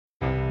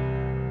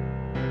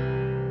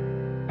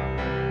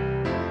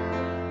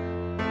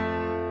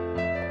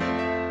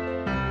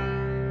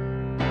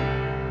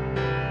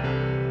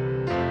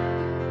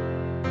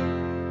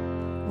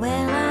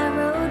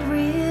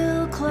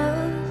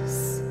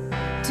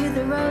to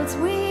the roads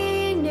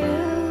we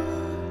knew.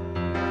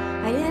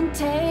 I didn't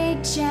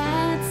take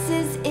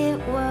chances, it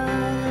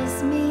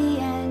was me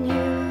and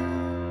you.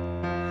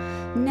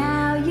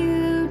 Now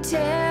you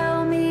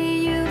tell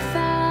me you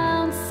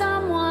found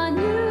someone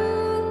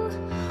new.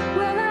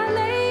 Well, I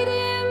laid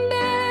in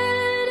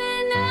bed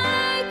and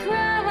I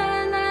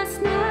cried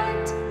last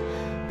night,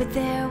 but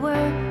there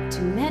were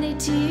too many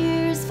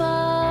tears for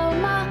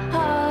my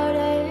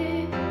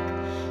heartache.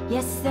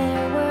 Yes,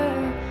 there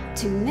were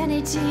too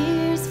many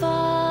tears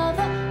for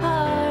the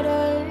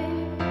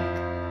heartache.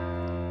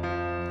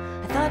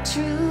 I thought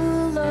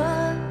true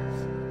love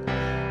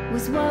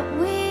was what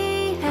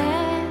we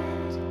had.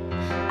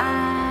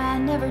 I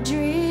never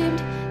dreamed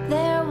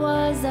there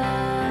was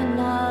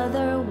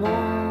another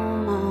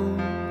woman.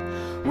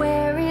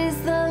 Where is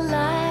the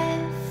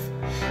life,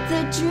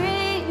 the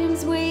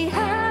dreams we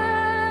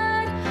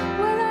had?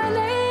 Well, I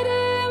laid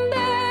in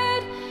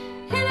bed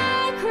and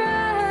I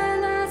cried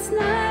last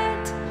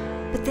night,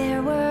 but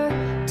there were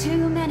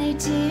too many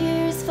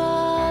tears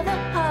for the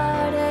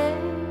heartache.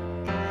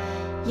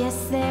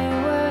 Yes, there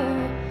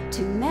were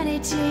too many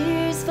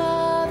tears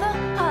for the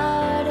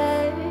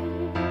heartache.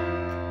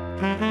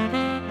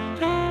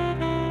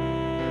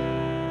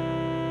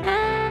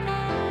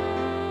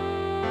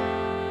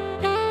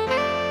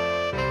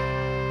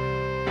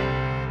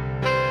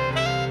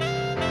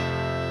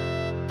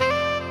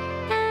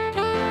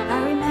 I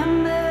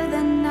remember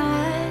the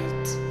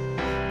night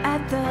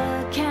at the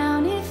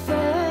county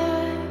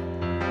fair,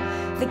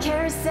 the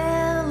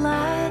carousel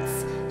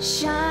lights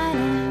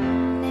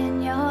shining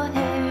in your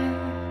hair.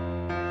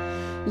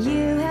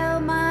 You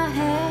held my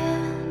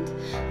hand,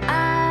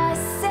 I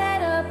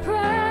said a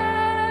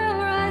prayer.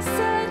 I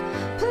said,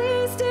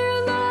 please,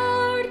 dear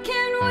Lord,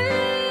 can we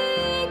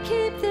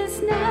keep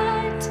this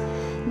night?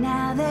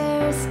 Now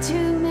there's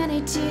too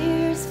many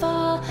tears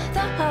for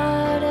the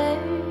heartache.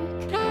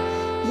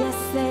 Yes,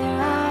 there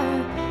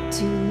are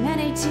too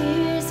many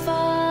tears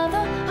for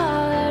the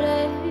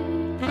heartache.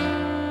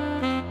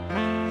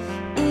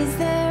 Is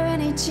there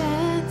any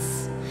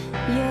chance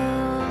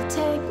you'll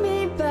take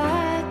me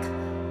back?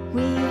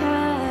 We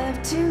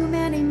have too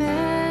many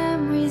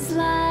memories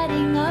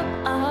lighting up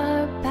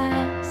our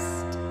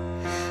past.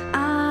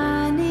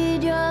 I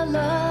need your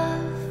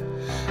love,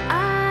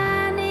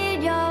 I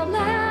need your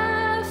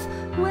laugh.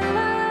 Well,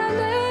 I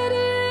laid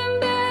in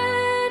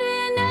bed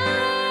and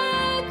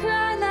I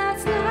cried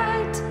last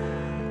night.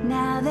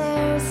 Now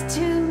there's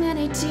too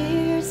many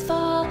tears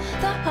for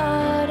the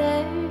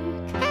heartache.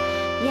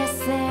 Yes,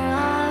 there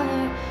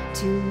are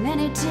too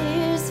many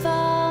tears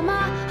for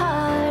my heart.